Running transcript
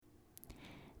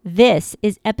This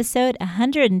is episode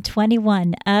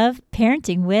 121 of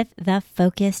Parenting with the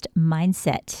Focused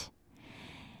Mindset.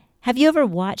 Have you ever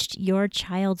watched your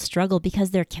child struggle because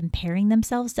they're comparing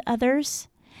themselves to others?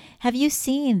 Have you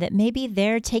seen that maybe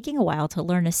they're taking a while to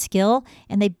learn a skill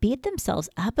and they beat themselves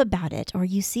up about it, or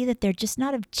you see that they're just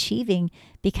not achieving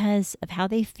because of how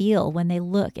they feel when they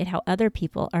look at how other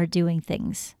people are doing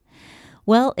things?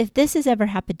 Well, if this has ever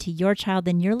happened to your child,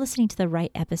 then you're listening to the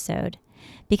right episode.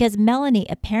 Because Melanie,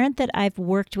 a parent that I've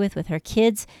worked with her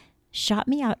kids, shot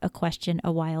me out a question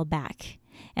a while back.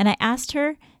 And I asked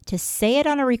her to say it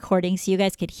on a recording so you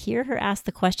guys could hear her ask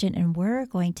the question. And we're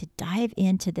going to dive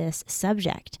into this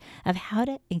subject of how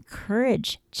to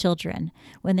encourage children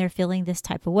when they're feeling this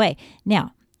type of way.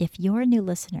 Now, if you're a new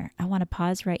listener, I want to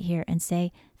pause right here and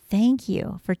say thank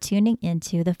you for tuning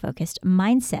into the Focused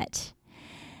Mindset.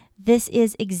 This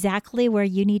is exactly where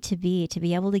you need to be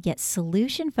able to get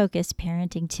solution-focused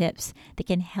parenting tips that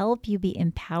can help you be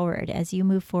empowered as you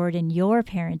move forward in your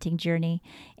parenting journey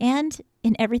and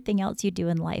in everything else you do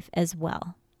in life as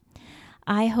well.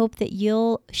 I hope that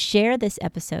you'll share this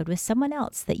episode with someone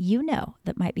else that you know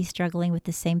that might be struggling with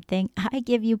the same thing. I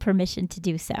give you permission to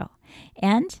do so.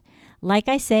 And like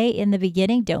I say in the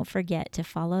beginning, don't forget to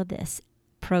follow this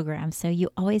program so you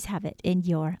always have it in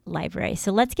your library.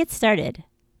 So let's get started.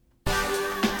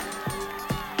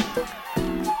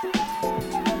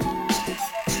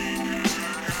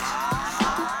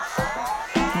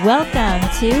 Welcome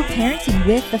to Parenting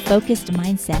with the Focused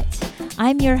Mindset.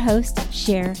 I'm your host,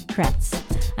 Cher Kretz.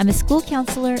 I'm a school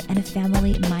counselor and a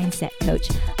family mindset coach.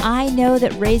 I know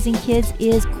that raising kids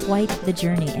is quite the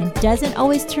journey and doesn't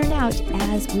always turn out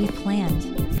as we planned.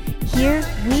 Here,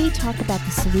 we talk about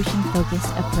the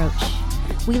solution-focused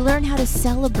approach. We learn how to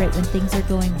celebrate when things are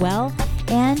going well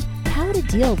and how to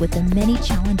deal with the many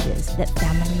challenges that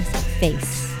families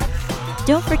face.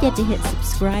 Don't forget to hit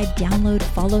subscribe, download,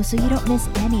 follow so you don't miss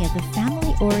any of the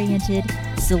family-oriented,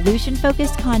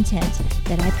 solution-focused content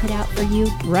that I put out for you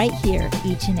right here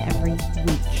each and every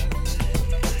week.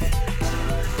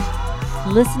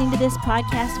 Listening to this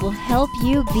podcast will help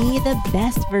you be the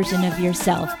best version of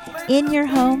yourself in your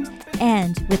home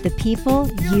and with the people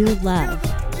you love.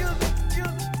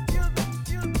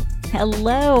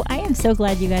 Hello, I am so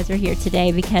glad you guys are here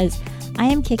today because I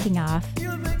am kicking off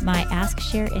my Ask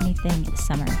Share Anything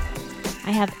summer.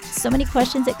 I have so many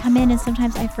questions that come in and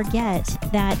sometimes I forget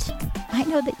that I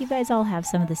know that you guys all have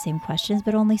some of the same questions,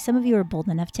 but only some of you are bold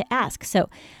enough to ask.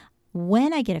 So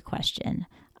when I get a question,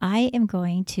 I am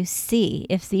going to see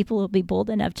if people will be bold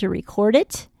enough to record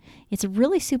it. It's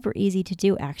really super easy to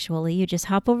do, actually. You just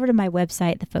hop over to my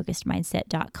website,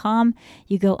 thefocusedmindset.com.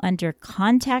 You go under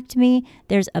Contact Me.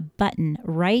 There's a button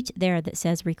right there that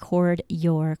says Record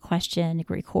Your Question,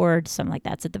 record, something like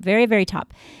that. It's at the very, very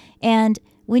top. And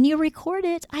when you record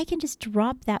it, I can just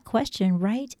drop that question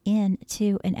right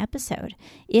into an episode.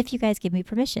 If you guys give me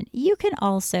permission, you can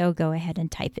also go ahead and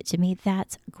type it to me.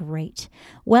 That's great.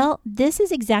 Well, this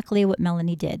is exactly what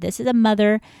Melanie did. This is a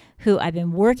mother who I've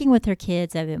been working with her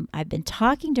kids. I've been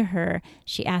talking to her.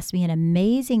 She asked me an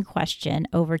amazing question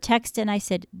over text, and I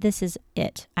said, "This is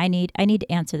it. I need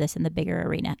to answer this in the bigger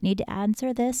arena. I need to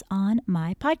answer this on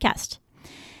my podcast."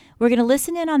 We're going to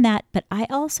listen in on that, but I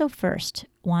also first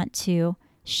want to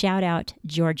shout out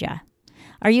Georgia.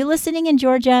 Are you listening in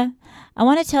Georgia? I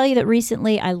want to tell you that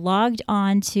recently I logged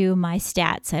on to my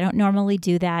stats. I don't normally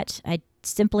do that. I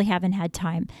simply haven't had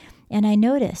time. And I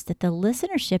noticed that the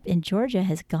listenership in Georgia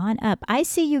has gone up. I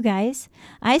see you guys.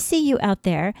 I see you out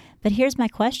there. But here's my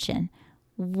question.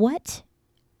 What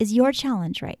is your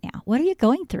challenge right now? What are you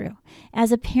going through?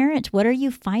 As a parent, what are you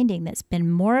finding that's been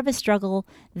more of a struggle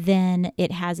than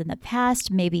it has in the past?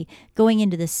 Maybe going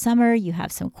into the summer, you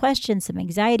have some questions, some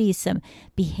anxieties, some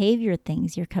behavior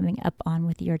things you're coming up on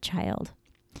with your child.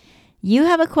 You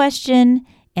have a question,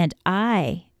 and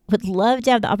I would love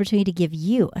to have the opportunity to give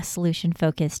you a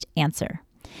solution-focused answer.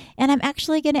 And I'm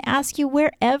actually going to ask you,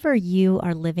 wherever you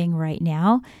are living right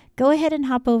now, go ahead and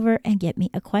hop over and get me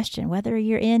a question, whether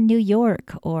you're in New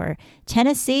York or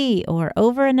Tennessee or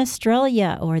over in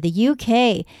Australia or the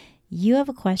UK. You have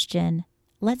a question.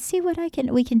 Let's see what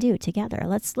we can do together.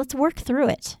 Let's work through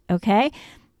it, okay?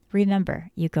 Remember,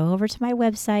 you go over to my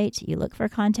website, you look for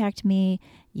Contact Me,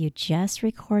 you just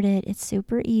record it. It's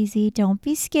super easy. Don't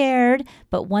be scared.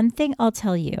 But one thing I'll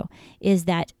tell you is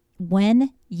that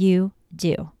when you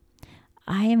do,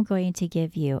 I am going to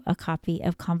give you a copy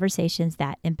of Conversations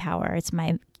That Empower. It's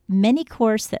my mini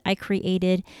course that I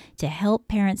created to help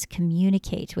parents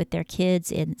communicate with their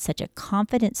kids in such a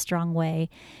confident, strong way.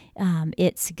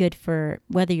 It's good for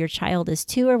whether your child is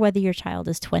 2 or whether your child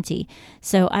is 20.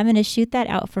 So I'm going to shoot that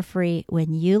out for free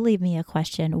when you leave me a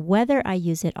question, whether I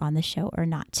use it on the show or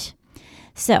not.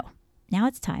 So now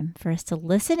it's time for us to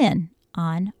listen in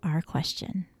on our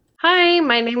question. Hi,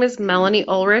 my name is Melanie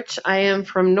Ulrich. I am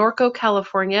from Norco,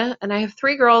 California, and I have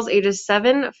 3 girls ages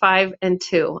 7, 5, and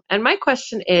 2. And my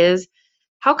question is,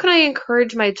 how can I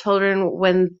encourage my children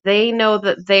when they know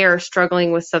that they are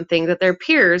struggling with something that their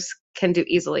peers can do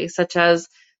easily, such as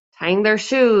tying their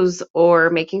shoes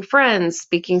or making friends,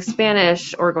 speaking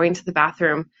Spanish, or going to the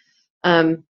bathroom?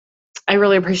 I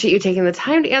really appreciate you taking the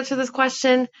time to answer this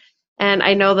question. And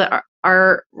I know that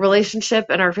our relationship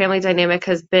and our family dynamic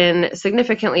has been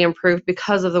significantly improved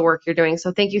because of the work you're doing.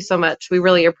 So thank you so much. We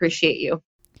really appreciate you.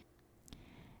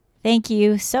 Thank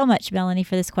you so much, Melanie,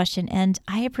 for this question. And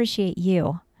I appreciate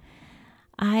you.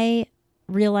 I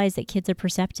realize that kids are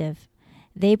perceptive.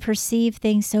 They perceive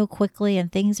things so quickly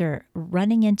and things are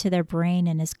running into their brain.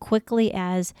 And as quickly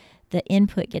as the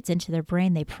input gets into their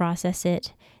brain, they process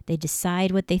it. They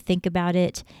decide what they think about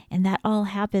it. And that all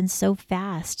happens so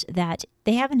fast that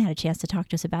they haven't had a chance to talk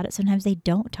to us about it. Sometimes they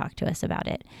don't talk to us about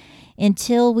it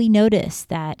until we notice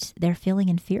that they're feeling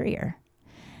inferior.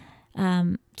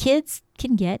 Kids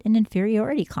can get an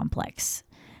inferiority complex.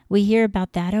 We hear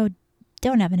about that. Oh,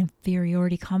 don't have an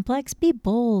inferiority complex. Be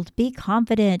bold, be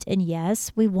confident. And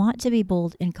yes, we want to be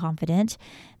bold and confident.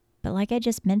 But like I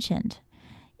just mentioned,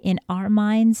 in our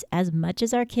minds, as much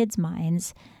as our kids'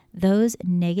 minds, those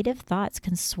negative thoughts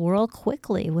can swirl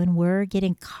quickly when we're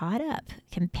getting caught up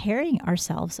comparing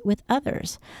ourselves with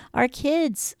others. Our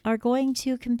kids are going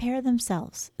to compare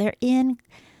themselves. They're in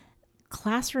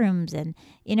classrooms and,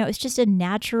 it's just a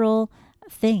natural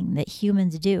thing that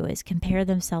humans do is compare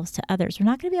themselves to others. We're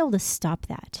not going to be able to stop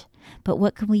that. But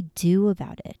what can we do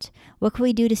about it? What can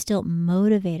we do to still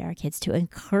motivate our kids, to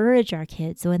encourage our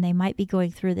kids when they might be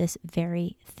going through this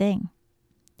very thing?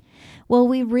 Well,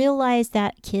 we realize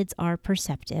that kids are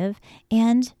perceptive,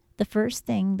 and the first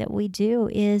thing that we do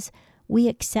is we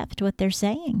accept what they're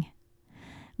saying.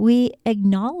 We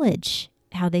acknowledge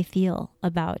how they feel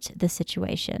about the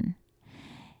situation.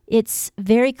 It's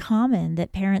very common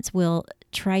that parents will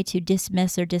try to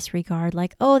dismiss or disregard,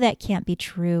 like, oh, that can't be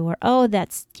true, or oh,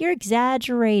 you're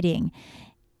exaggerating.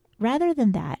 Rather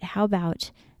than that, how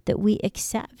about that we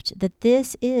accept that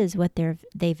this is what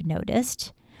they've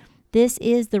noticed. This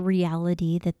is the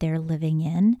reality that they're living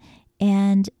in,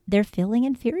 and they're feeling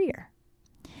inferior.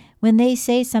 When they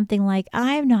say something like,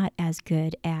 I'm not as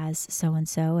good as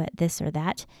so-and-so at this or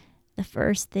that, the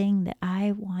first thing that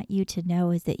I want you to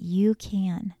know is that you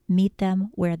can meet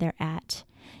them where they're at.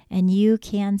 And you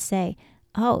can say,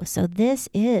 oh, so this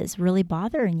is really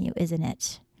bothering you, isn't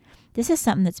it? This is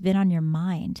something that's been on your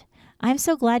mind. I'm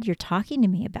so glad you're talking to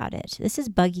me about it. This is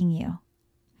bugging you.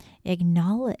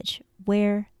 Acknowledge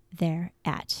where they're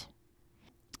at.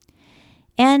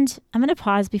 And I'm going to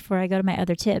pause before I go to my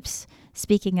other tips.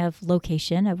 Speaking of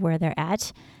location of where they're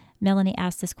at, Melanie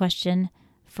asked this question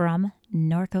from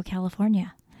Norco,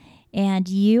 California. And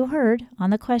you heard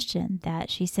on the question that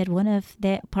she said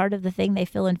part of the thing they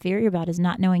feel inferior about is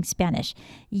not knowing Spanish.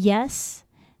 Yes,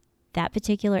 that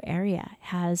particular area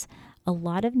has a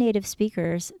lot of native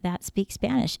speakers that speak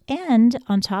Spanish. And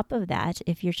on top of that,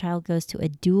 if your child goes to a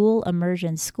dual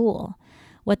immersion school,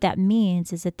 what that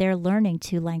means is that they're learning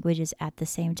 2 languages at the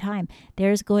same time.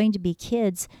 There's going to be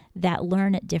kids that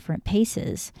learn at different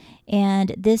paces.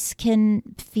 And this can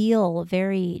feel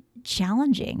very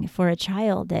challenging for a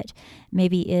child that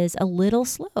maybe is a little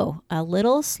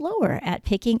slower at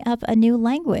picking up a new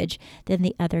language than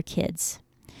the other kids.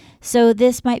 So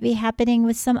this might be happening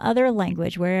with some other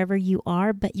language wherever you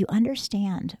are, but you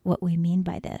understand what we mean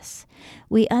by this.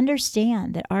 We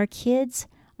understand that our kids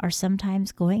are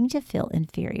sometimes going to feel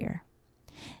inferior.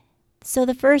 So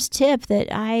the first tip that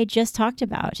I just talked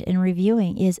about in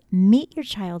reviewing is meet your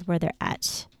child where they're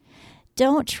at.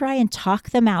 Don't try and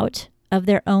talk them out of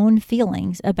their own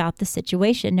feelings about the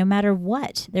situation, no matter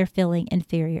what they're feeling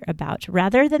inferior about.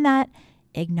 Rather than that,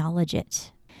 acknowledge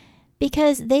it.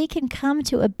 Because they can come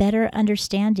to a better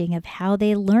understanding of how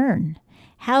they learn,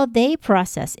 how they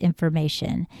process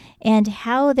information, and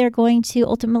how they're going to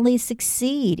ultimately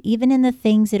succeed, even in the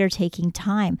things that are taking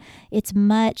time. It's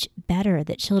much better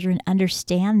that children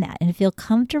understand that and feel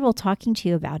comfortable talking to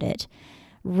you about it,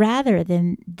 rather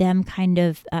than them kind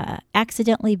of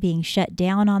accidentally being shut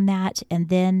down on that, and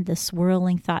then the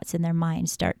swirling thoughts in their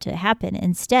mind start to happen.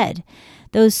 Instead,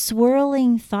 those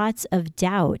swirling thoughts of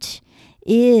doubt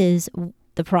is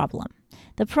the problem.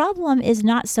 The problem is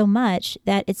not so much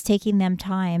that it's taking them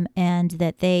time and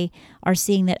that they are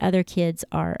seeing that other kids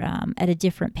are at a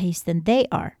different pace than they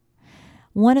are.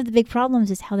 One of the big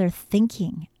problems is how they're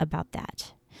thinking about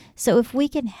that. So if we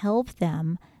can help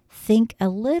them think a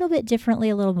little bit differently,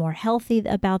 a little more healthy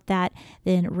about that,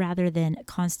 then rather than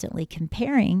constantly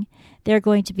comparing, they're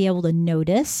going to be able to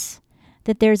notice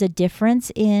that there's a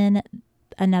difference in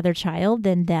another child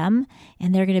than them,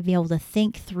 and they're going to be able to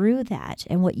think through that.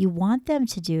 And what you want them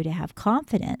to do to have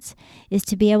confidence is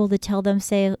to be able to tell them,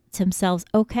 say to themselves,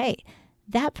 okay,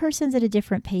 that person's at a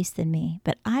different pace than me,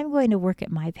 but I'm going to work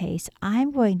at my pace.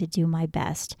 I'm going to do my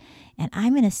best, and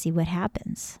I'm going to see what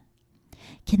happens.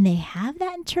 Can they have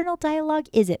that internal dialogue?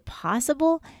 Is it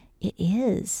possible? It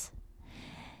is.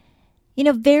 You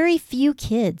know, very few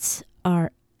kids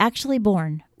are actually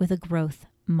born with a growth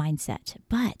mindset,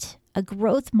 but a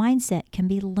growth mindset can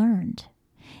be learned.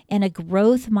 And a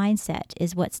growth mindset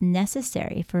is what's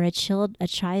necessary for a child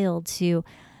to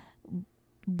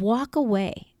walk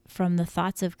away from the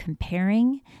thoughts of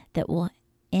comparing that will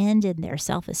end in their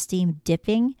self-esteem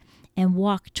dipping and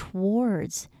walk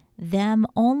towards them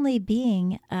only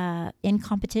being in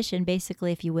competition,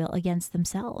 basically, if you will, against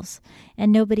themselves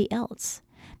and nobody else.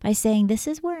 By saying, this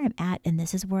is where I'm at and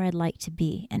this is where I'd like to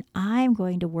be, and I'm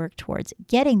going to work towards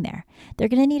getting there. They're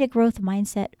going to need a growth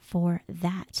mindset for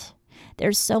that.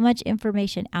 There's so much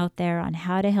information out there on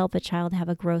how to help a child have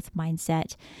a growth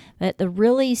mindset, but the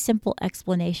really simple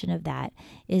explanation of that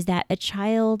is that a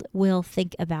child will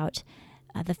think about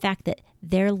the fact that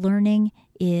their learning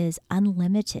is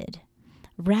unlimited,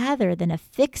 rather than a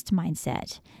fixed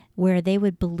mindset where they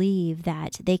would believe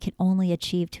that they can only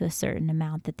achieve to a certain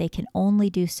amount, that they can only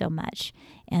do so much,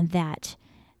 and that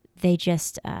they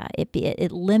just,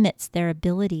 it limits their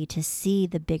ability to see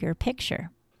the bigger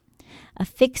picture. A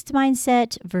fixed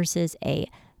mindset versus a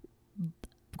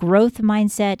growth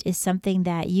mindset is something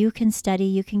that you can study,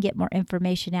 you can get more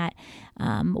information at.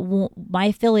 My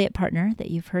affiliate partner that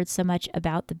you've heard so much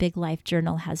about, the Big Life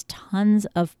Journal, has tons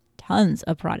of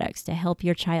products to help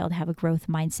your child have a growth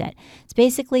mindset. It's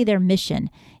basically their mission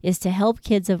is to help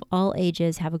kids of all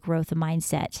ages have a growth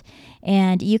mindset.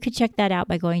 And you could check that out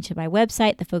by going to my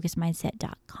website,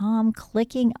 thefocusedmindset.com,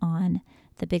 clicking on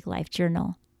the Big Life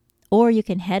Journal. Or you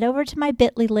can head over to my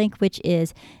bit.ly link, which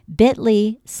is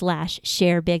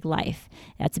bit.ly/sharebiglife.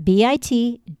 That's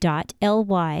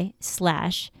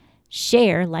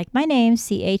bit.ly/share, like my name,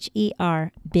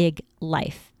 CHER, Big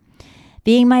Life.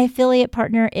 Being my affiliate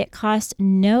partner, it costs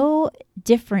no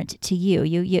different to you.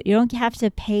 You don't have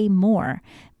to pay more,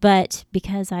 but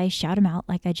because I shout them out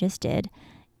like I just did,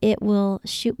 it will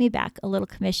shoot me back a little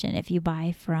commission if you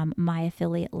buy from my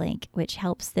affiliate link, which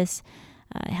helps this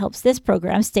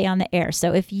program stay on the air.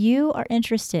 So if you are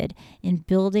interested in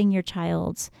building your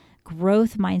child's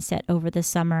growth mindset over the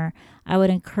summer, I would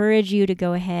encourage you to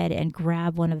go ahead and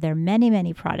grab one of their many,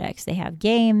 many products. They have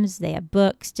games, they have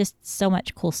books, just so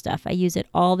much cool stuff. I use it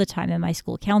all the time in my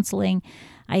school counseling.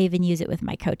 I even use it with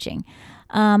my coaching.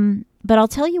 But I'll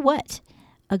tell you what,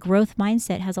 a growth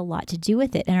mindset has a lot to do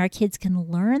with it, and our kids can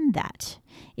learn that.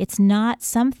 It's not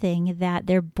something that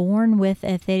they're born with.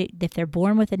 If they're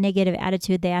born with a negative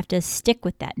attitude, they have to stick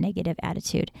with that negative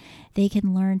attitude. They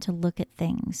can learn to look at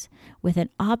things with an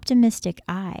optimistic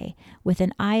eye, with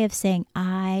an eye of saying,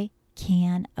 I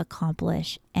can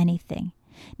accomplish anything.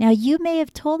 Now, you may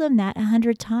have told them that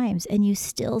 100 times, and you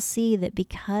still see that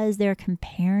because they're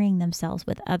comparing themselves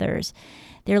with others,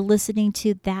 they're listening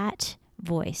to that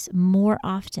voice more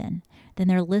often than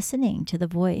they're listening to the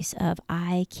voice of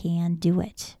I can do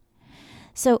it.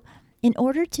 So in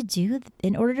order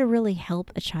to really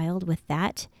help a child with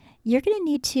that, you're going to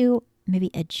need to maybe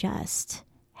adjust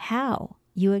how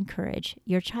you encourage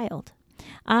your child.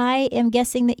 I am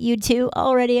guessing that you do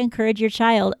already encourage your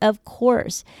child. Of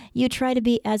course, you try to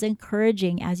be as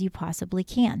encouraging as you possibly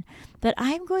can. But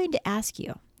I'm going to ask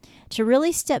you to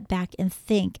really step back and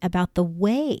think about the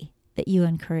way that you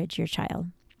encourage your child.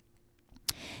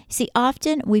 See,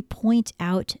 often we point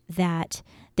out that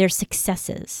their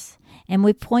successes, and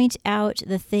we point out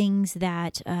the things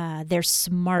that they're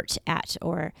smart at,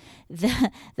 or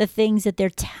the things that they're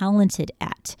talented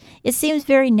at. It seems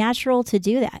very natural to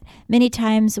do that. Many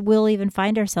times we'll even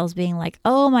find ourselves being like,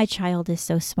 oh, my child is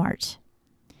so smart.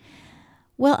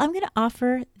 Well, I'm going to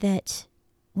offer that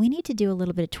we need to do a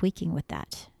little bit of tweaking with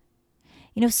that.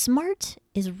 You know, smart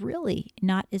is really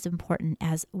not as important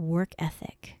as work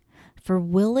ethic, for the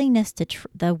willingness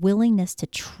to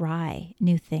try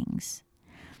new things,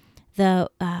 the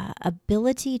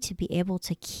ability to be able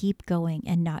to keep going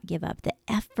and not give up, the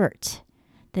effort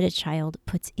that a child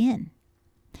puts in.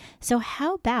 So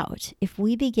how about if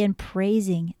we begin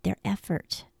praising their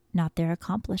effort, not their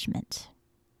accomplishment?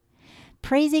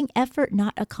 Praising effort,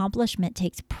 not accomplishment,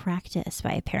 takes practice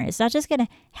by a parent. It's not just going to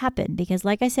happen because,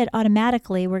 like I said,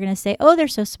 automatically we're going to say, oh, they're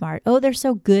so smart. Oh, they're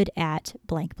so good at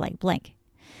blank, blank, blank.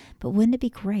 But wouldn't it be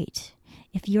great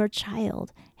if your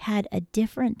child had a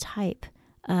different type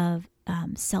of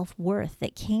self-worth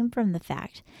that came from the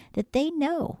fact that they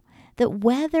know that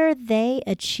whether they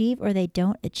achieve or they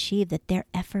don't achieve, that their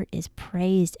effort is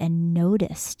praised and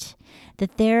noticed,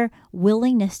 that their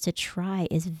willingness to try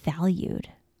is valued?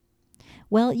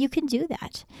 Well, you can do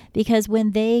that because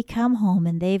when they come home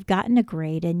and they've gotten a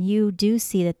grade and you do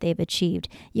see that they've achieved,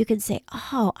 you can say,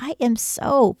 oh, I am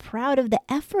so proud of the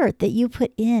effort that you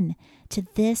put in to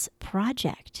this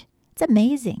project. It's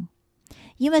amazing.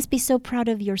 You must be so proud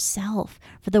of yourself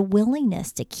for the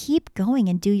willingness to keep going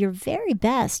and do your very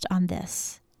best on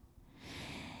this.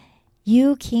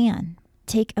 You can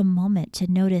take a moment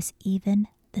to notice even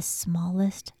the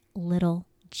smallest little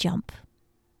jump.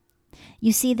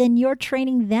 You see, then you're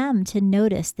training them to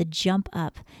notice the jump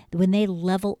up when they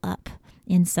level up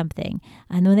in something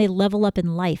and when they level up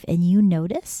in life and you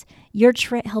notice, you're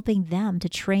helping them to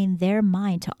train their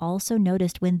mind to also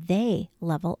notice when they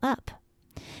level up,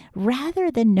 rather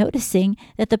than noticing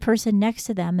that the person next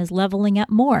to them is leveling up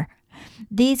more.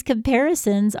 These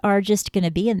comparisons are just going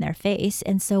to be in their face.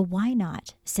 And so why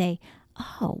not say,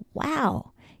 oh,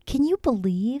 wow, can you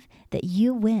believe that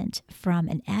you went from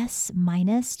an S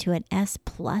minus to an S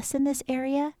plus in this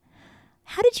area?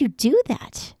 How did you do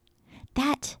that?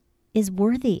 That is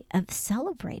worthy of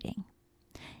celebrating.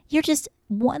 You're just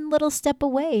one little step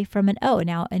away from an O.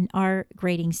 Now, in our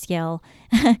grading scale,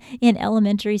 in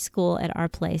elementary school at our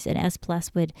place, an S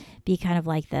plus would be kind of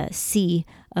like the C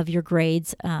of your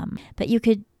grades. But you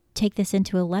could take this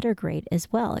into a letter grade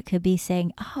as well. It could be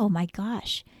saying, oh my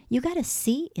gosh, you got a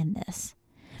C in this.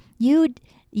 You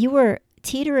were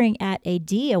teetering at a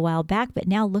D a while back, but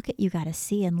now look at you got a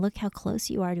C and look how close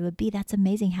you are to a B. That's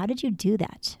amazing. How did you do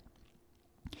that?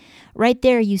 Right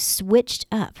there, you switched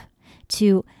up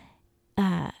to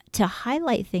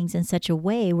highlight things in such a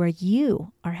way where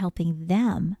you are helping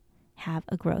them have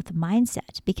a growth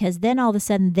mindset, because then all of a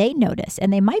sudden they notice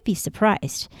and they might be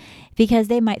surprised because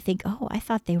they might think, oh, I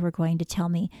thought they were going to tell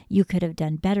me you could have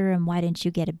done better and why didn't you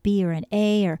get a B or an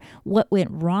A or what went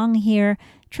wrong here?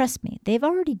 Trust me, they've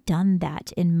already done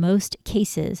that in most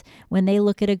cases. When they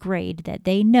look at a grade that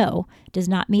they know does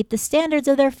not meet the standards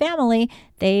of their family,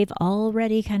 they've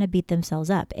already kind of beat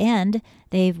themselves up and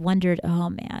they've wondered,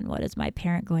 oh man, what is my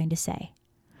parent going to say?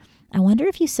 I wonder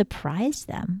if you surprised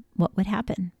them, what would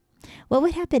happen? What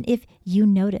would happen if you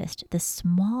noticed the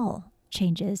small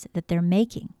changes that they're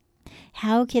making?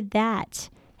 How could that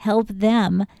help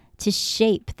them to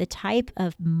shape the type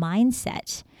of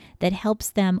mindset that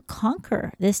helps them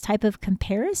conquer this type of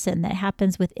comparison that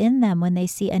happens within them when they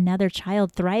see another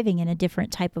child thriving in a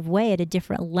different type of way at a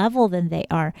different level than they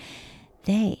are?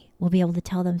 They will be able to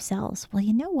tell themselves, well,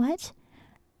 you know what?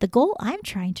 The goal I'm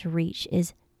trying to reach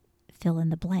is fill in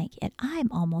the blank, and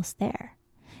I'm almost there.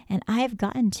 And I've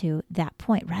gotten to that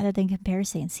point rather than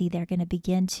comparison. See, they're going to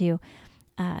begin to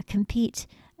compete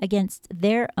against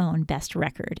their own best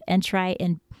record and try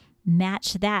and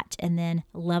match that and then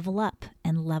level up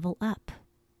and level up.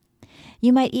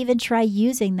 You might even try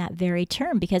using that very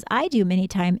term, because I do many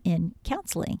times in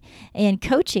counseling and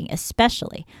coaching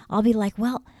especially. I'll be like,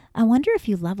 well, I wonder if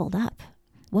you leveled up.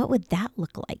 What would that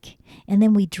look like? And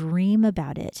then we dream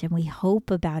about it and we hope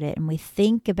about it and we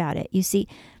think about it. You see,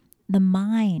 the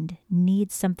mind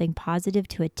needs something positive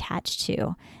to attach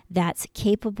to that's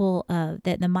capable of,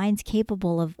 that the mind's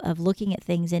capable of looking at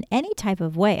things in any type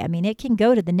of way. I mean, it can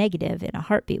go to the negative in a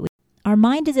heartbeat. Our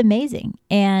mind is amazing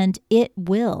and it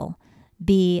will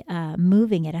be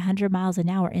moving at 100 miles an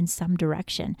hour in some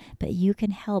direction, but you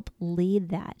can help lead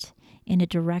that in a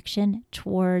direction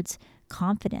towards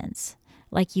confidence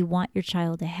like you want your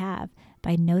child to have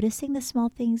by noticing the small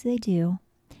things they do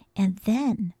and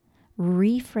then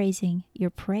rephrasing your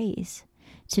praise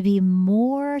to be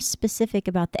more specific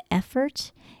about the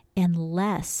effort and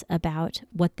less about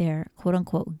what they're quote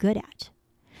unquote good at.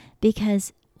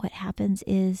 Because what happens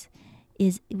is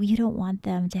you don't want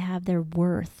them to have their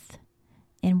worth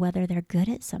in whether they're good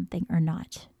at something or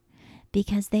not,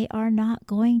 because they are not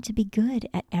going to be good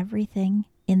at everything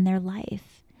in their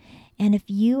life. And if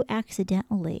you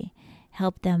accidentally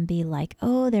help them be like,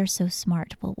 oh, they're so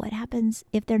smart. Well, what happens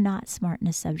if they're not smart in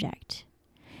a subject?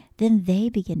 Then they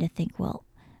begin to think, well,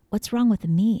 what's wrong with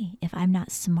me if I'm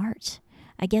not smart?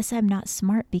 I guess I'm not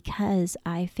smart because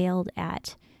I failed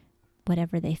at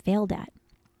whatever they failed at.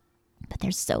 But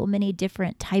there's so many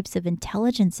different types of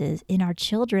intelligences in our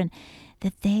children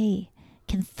that they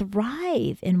can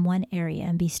thrive in one area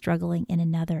and be struggling in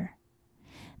another.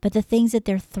 But the things that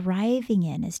they're thriving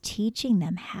in is teaching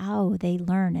them how they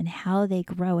learn and how they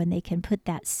grow, and they can put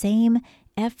that same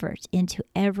effort into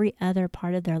every other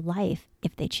part of their life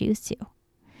if they choose to.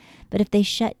 But if they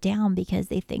shut down because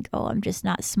they think, oh, I'm just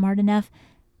not smart enough,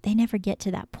 they never get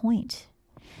to that point.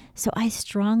 So I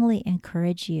strongly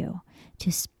encourage you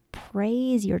to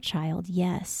praise your child,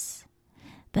 yes,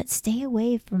 but stay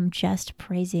away from just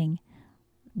praising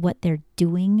what they're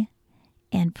doing,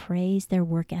 and praise their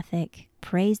work ethic,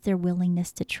 praise their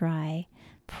willingness to try,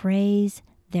 praise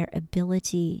their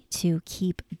ability to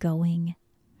keep going,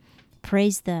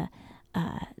 praise the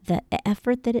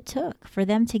effort that it took for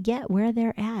them to get where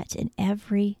they're at in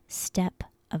every step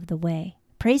of the way.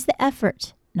 Praise the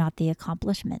effort, not the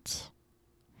accomplishment.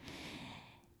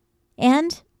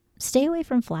 And stay away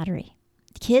from flattery.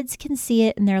 Kids can see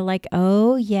it and they're like,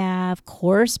 oh yeah, of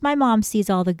course my mom sees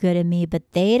all the good in me, but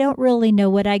they don't really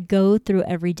know what I go through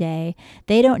every day.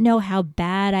 They don't know how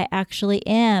bad I actually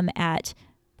am at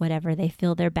whatever they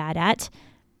feel they're bad at.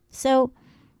 So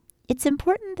it's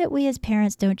important that we as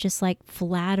parents don't just like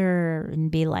flatter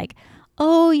and be like,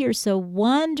 oh, you're so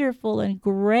wonderful and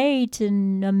great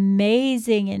and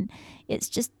amazing. And it's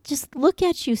just look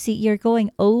at you. See, you're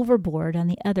going overboard on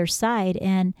the other side,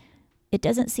 and it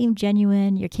doesn't seem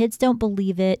genuine. Your kids don't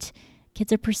believe it.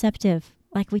 Kids are perceptive,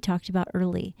 like we talked about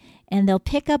early, and they'll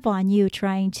pick up on you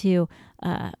trying to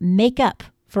make up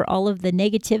for all of the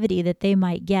negativity that they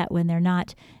might get when they're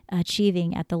not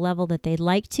achieving at the level that they'd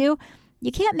like to.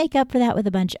 You can't make up for that with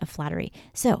a bunch of flattery.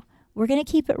 So we're going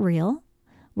to keep it real.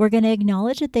 We're going to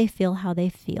acknowledge that they feel how they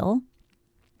feel.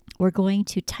 We're going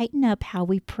to tighten up how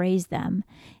we praise them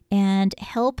and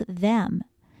help them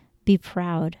be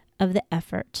proud of the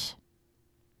effort.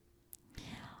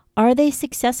 Are they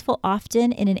successful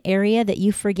often in an area that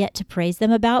you forget to praise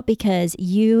them about because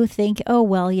you think, oh,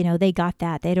 well, they got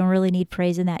that. They don't really need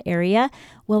praise in that area.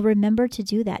 Well, remember to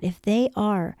do that. If they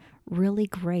are really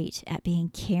great at being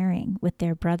caring with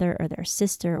their brother or their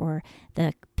sister or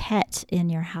the pet in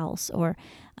your house, or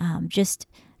just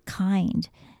kind,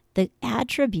 the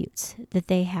attributes that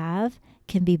they have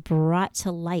can be brought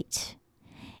to light.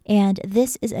 And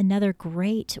this is another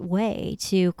great way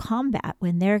to combat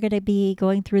when they're going to be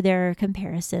going through their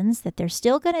comparisons that they're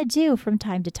still going to do from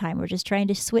time to time. We're just trying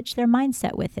to switch their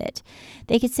mindset with it.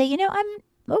 They could say, I'm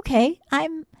okay.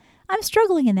 I'm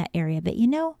struggling in that area, but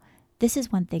this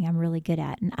is one thing I'm really good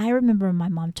at. And I remember when my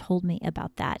mom told me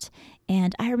about that.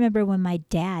 And I remember when my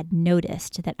dad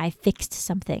noticed that I fixed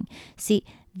something. See,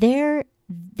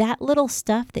 that little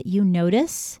stuff that you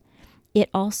notice, it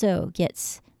also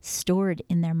gets stored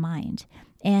in their mind,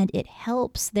 and it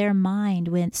helps their mind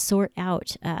sort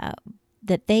out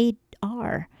that they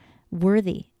are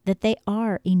worthy, that they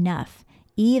are enough,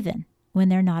 even when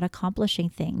they're not accomplishing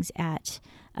things at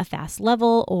a fast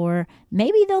level, or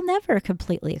maybe they'll never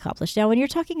completely accomplish. Now, when you're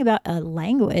talking about a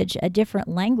different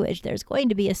language, there's going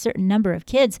to be a certain number of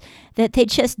kids that they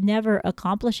just never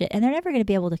accomplish it, and they're never going to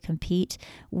be able to compete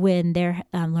when they're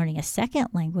learning a second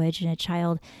language, and a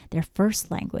child, their first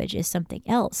language is something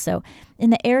else. So in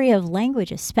the area of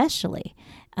language especially,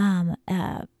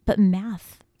 but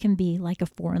math can be like a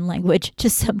foreign language to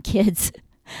some kids.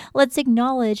 Let's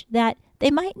acknowledge that they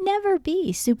might never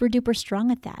be super duper strong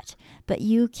at that, but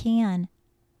you can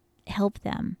help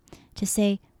them to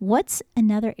say, what's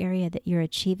another area that you're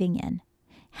achieving in?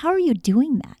 How are you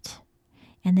doing that?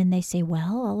 And then they say,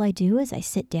 well, all I do is I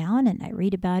sit down and I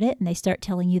read about it, and they start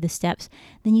telling you the steps.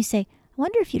 Then you say, I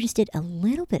wonder if you just did a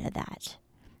little bit of that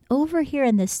over here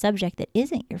in this subject that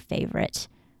isn't your favorite.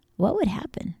 What would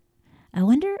happen? I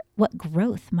wonder what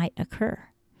growth might occur.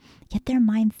 Get their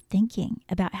mind thinking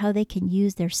about how they can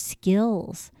use their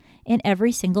skills in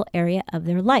every single area of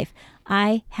their life.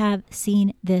 I have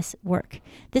seen this work.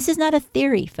 This is not a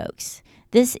theory, folks.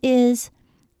 This is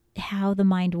how the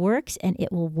mind works, and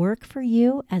it will work for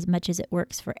you as much as it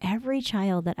works for every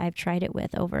child that I've tried it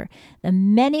with over the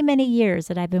many, many years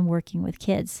that I've been working with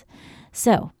kids.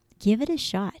 So give it a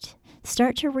shot.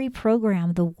 Start to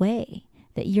reprogram the way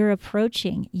that you're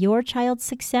approaching your child's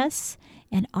success.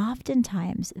 And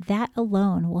oftentimes that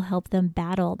alone will help them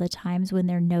battle the times when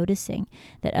they're noticing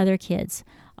that other kids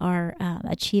are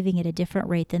achieving at a different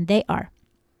rate than they are.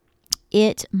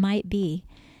 It might be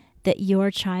that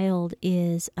your child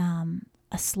is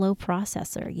a slow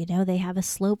processor. They have a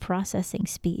slow processing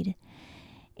speed.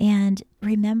 And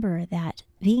remember that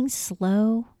being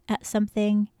slow at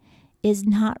something is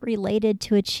not related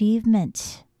to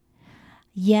achievement.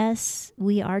 Yes,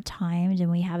 we are timed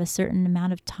and we have a certain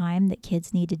amount of time that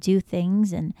kids need to do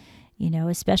things. And,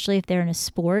 especially if they're in a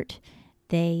sport,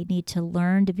 they need to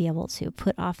learn to be able to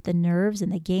put off the nerves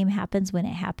and the game happens when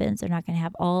it happens. They're not going to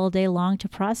have all day long to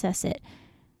process it.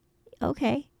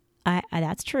 Okay,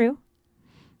 that's true.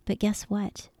 But guess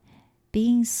what?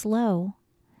 Being slow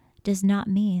does not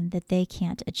mean that they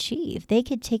can't achieve. They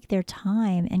could take their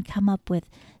time and come up with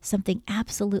something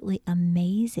absolutely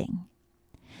amazing.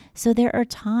 So there are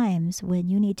times when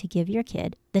you need to give your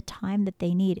kid the time that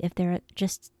they need if they're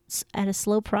just at a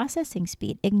slow processing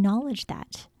speed. Acknowledge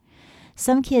that.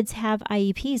 Some kids have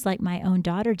IEPs like my own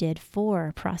daughter did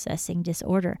for processing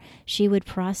disorder. She would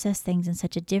process things in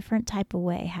such a different type of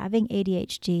way, having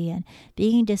ADHD and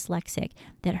being dyslexic,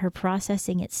 that her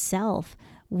processing itself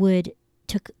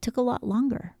took a lot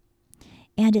longer.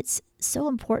 And it's so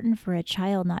important for a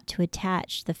child not to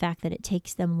attach the fact that it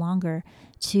takes them longer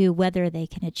to whether they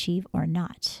can achieve or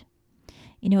not.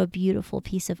 A beautiful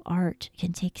piece of art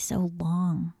can take so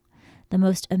long. The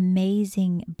most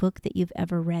amazing book that you've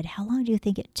ever read, how long do you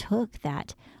think it took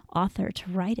that author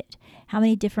to write it? How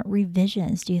many different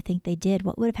revisions do you think they did?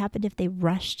 What would have happened if they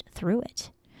rushed through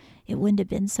it? It wouldn't have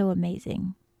been so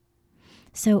amazing.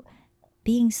 So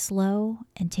being slow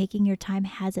and taking your time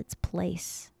has its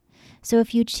place. So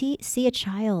if you see a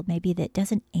child maybe that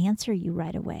doesn't answer you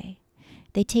right away,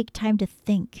 they take time to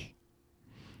think.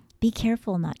 Be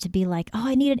careful not to be like, oh,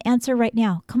 I need an answer right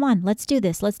now. Come on, let's do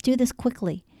this. Let's do this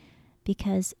quickly.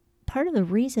 Because part of the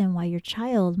reason why your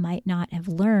child might not have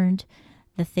learned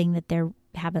the thing that they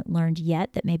haven't learned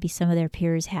yet, that maybe some of their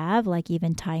peers have, like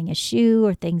even tying a shoe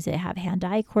or things that have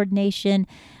hand-eye coordination,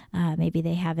 maybe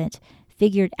they haven't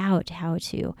figured out how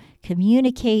to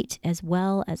communicate as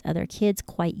well as other kids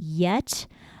quite yet.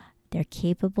 They're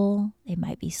capable. They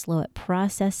might be slow at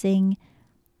processing.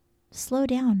 Slow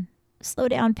down,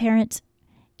 parent,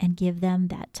 and give them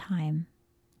that time.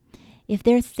 If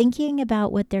they're thinking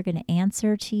about what they're going to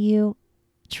answer to you,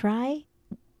 try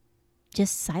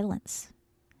just silence.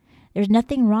 There's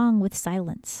nothing wrong with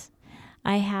silence.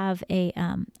 I have a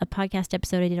podcast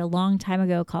episode I did a long time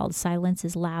ago called Silence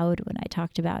is Loud, when I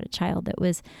talked about a child that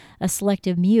was a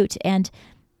selective mute. And,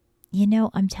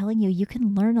 I'm telling you, you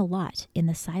can learn a lot in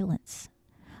the silence.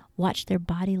 Watch their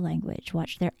body language,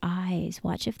 watch their eyes,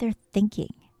 watch if they're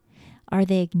thinking. Are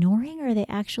they ignoring or are they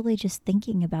actually just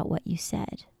thinking about what you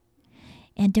said?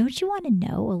 And don't you want to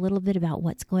know a little bit about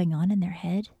what's going on in their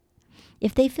head?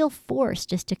 If they feel forced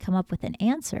just to come up with an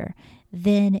answer,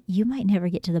 then you might never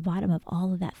get to the bottom of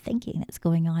all of that thinking that's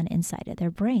going on inside of their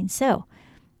brain. So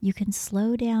you can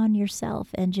slow down yourself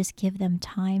and just give them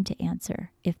time to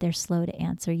answer if they're slow to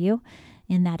answer you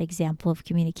in that example of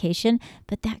communication.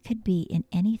 But that could be in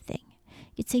anything.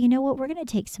 You'd say, you know what, we're going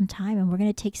to take some time and we're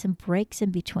going to take some breaks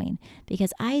in between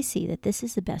because I see that this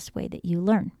is the best way that you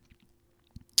learn.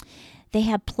 They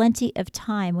have plenty of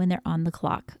time when they're on the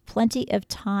clock, plenty of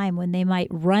time when they might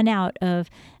run out of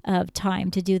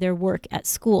time to do their work at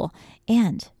school.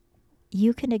 And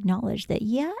you can acknowledge that,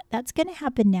 yeah, that's going to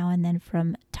happen now and then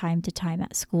from time to time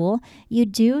at school.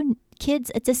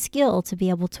 Kids, it's a skill to be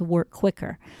able to work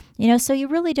quicker. So you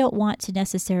really don't want to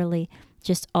necessarily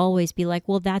just always be like,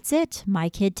 well, that's it. My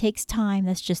kid takes time.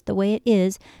 That's just the way it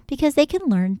is, because they can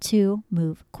learn to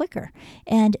move quicker.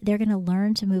 And they're going to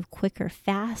learn to move quicker,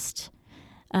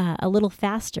 a little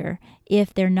faster,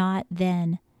 if they're not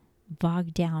then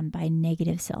bogged down by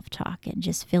negative self-talk and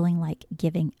just feeling like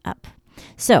giving up.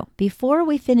 So before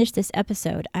we finish this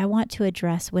episode, I want to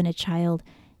address when a child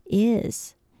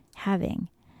is having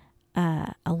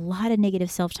a lot of negative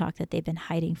self-talk that they've been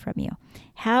hiding from you.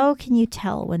 How can you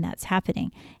tell when that's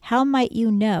happening? How might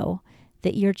you know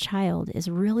that your child is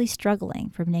really struggling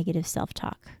from negative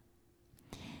self-talk?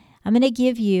 I'm going to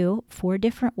give you 4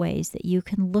 different ways that you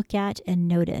can look at and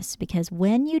notice, because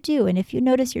when you do, and if you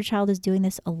notice your child is doing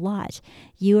this a lot,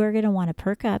 you are going to want to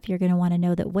perk up. You're going to want to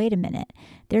know that, wait a minute,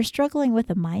 they're struggling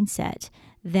with a mindset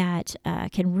that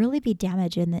can really be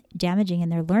damaging in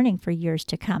their learning for years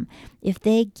to come. If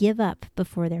they give up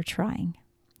before they're trying,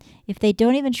 if they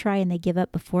don't even try and they give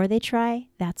up before they try,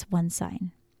 that's one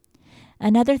sign.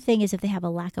 Another thing is if they have a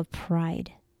lack of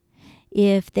pride.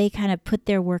 If they kind of put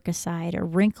their work aside or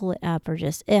wrinkle it up or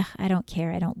just, I don't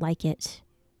care, I don't like it.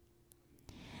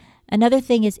 Another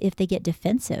thing is if they get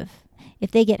defensive.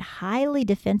 If they get highly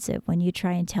defensive when you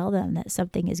try and tell them that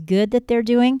something is good that they're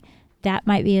doing, that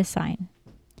might be a sign.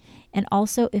 And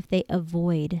also if they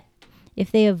avoid.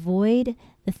 If they avoid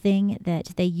the thing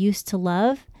that they used to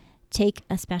love, take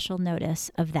a special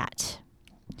notice of that.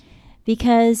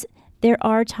 Because There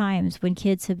are times when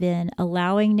kids have been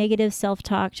allowing negative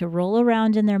self-talk to roll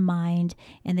around in their mind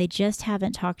and they just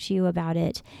haven't talked to you about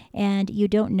it, and you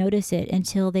don't notice it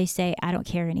until they say, I don't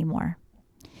care anymore.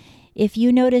 If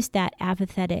you notice that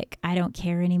apathetic, I don't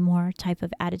care anymore type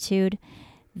of attitude,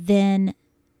 then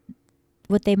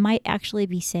what they might actually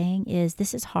be saying is,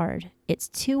 this is hard. It's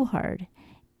too hard.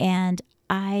 And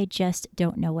I just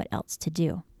don't know what else to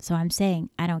do. So I'm saying,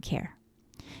 I don't care.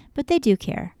 But they do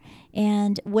care.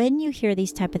 And when you hear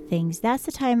these type of things, that's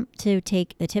the time to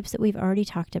take the tips that we've already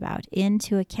talked about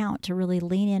into account, to really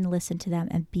lean in, listen to them,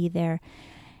 and be there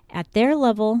at their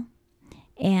level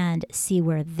and see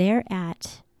where they're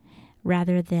at,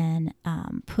 rather than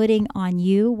putting on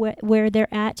you where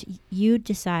they're at. You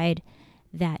decide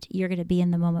that you're going to be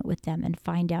in the moment with them and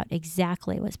find out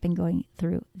exactly what's been going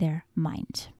through their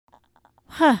mind.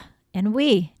 And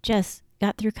we just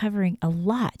got through covering a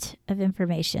lot of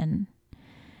information.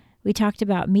 We talked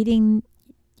about meeting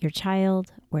your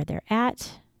child where they're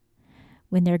at,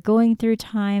 when they're going through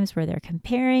times where they're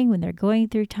comparing, when they're going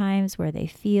through times where they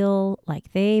feel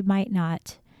like they might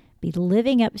not be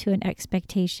living up to an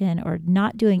expectation or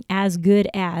not doing as good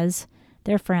as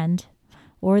their friend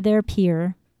or their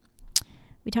peer.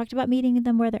 We talked about meeting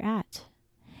them where they're at.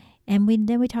 And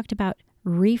then we talked about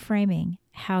reframing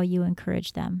how you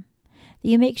encourage them. That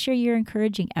you make sure you're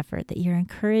encouraging effort, that you're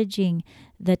encouraging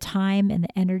the time and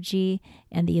the energy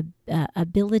and the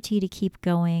ability to keep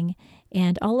going,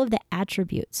 and all of the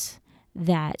attributes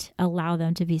that allow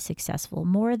them to be successful,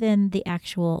 more than the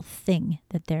actual thing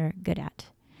that they're good at.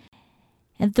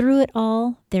 And through it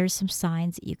all, there's some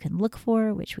signs that you can look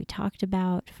for, which we talked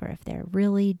about, for if they're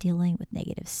really dealing with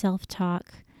negative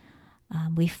self-talk.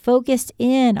 We focused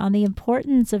in on the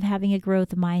importance of having a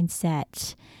growth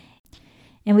mindset.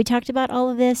 And we talked about all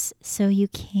of this so you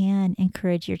can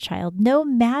encourage your child, no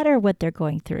matter what they're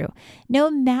going through,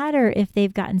 no matter if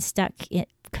they've gotten stuck in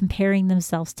comparing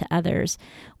themselves to others,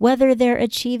 whether they're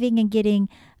achieving and getting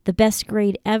the best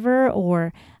grade ever,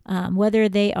 or whether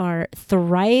they are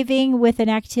thriving with an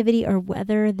activity, or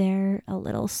whether they're a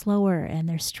little slower and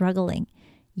they're struggling.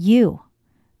 You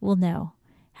will know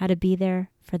how to be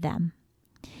there for them.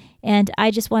 And I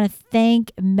just want to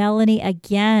thank Melanie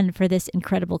again for this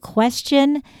incredible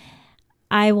question.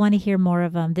 I want to hear more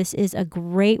of them. This is a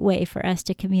great way for us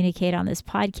to communicate on this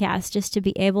podcast, just to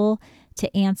be able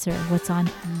to answer what's on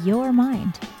your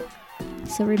mind.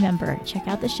 So remember, check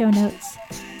out the show notes.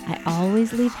 I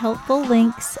always leave helpful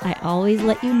links. I always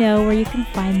let you know where you can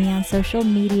find me on social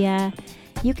media.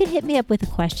 You can hit me up with a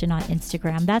question on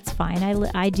Instagram. That's fine.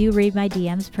 I do read my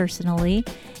DMs personally.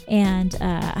 And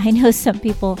I know some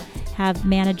people have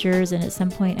managers, and at some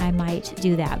point I might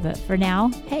do that. But for now,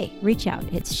 hey, reach out.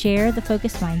 It's Share the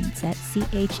Focused Mindset,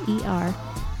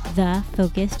 CHER, the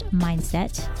Focused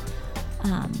Mindset.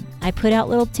 I put out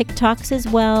little TikToks as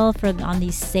well on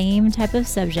these same type of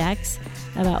subjects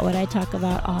about what I talk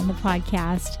about on the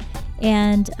podcast.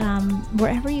 And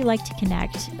wherever you like to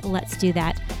connect, let's do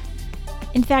that.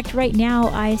 In fact, right now,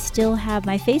 I still have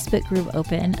my Facebook group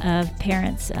open of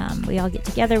parents. We all get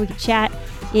together, we can chat.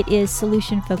 It is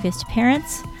Solution Focused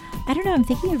Parents. I don't know, I'm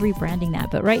thinking of rebranding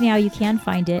that, but right now you can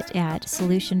find it at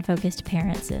Solution Focused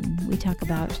Parents, and we talk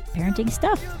about parenting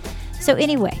stuff. So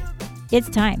anyway, it's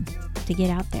time to get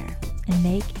out there and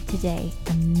make today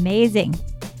amazing.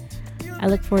 I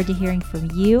look forward to hearing from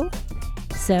you.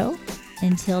 So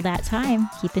until that time,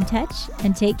 keep in touch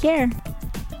and take care.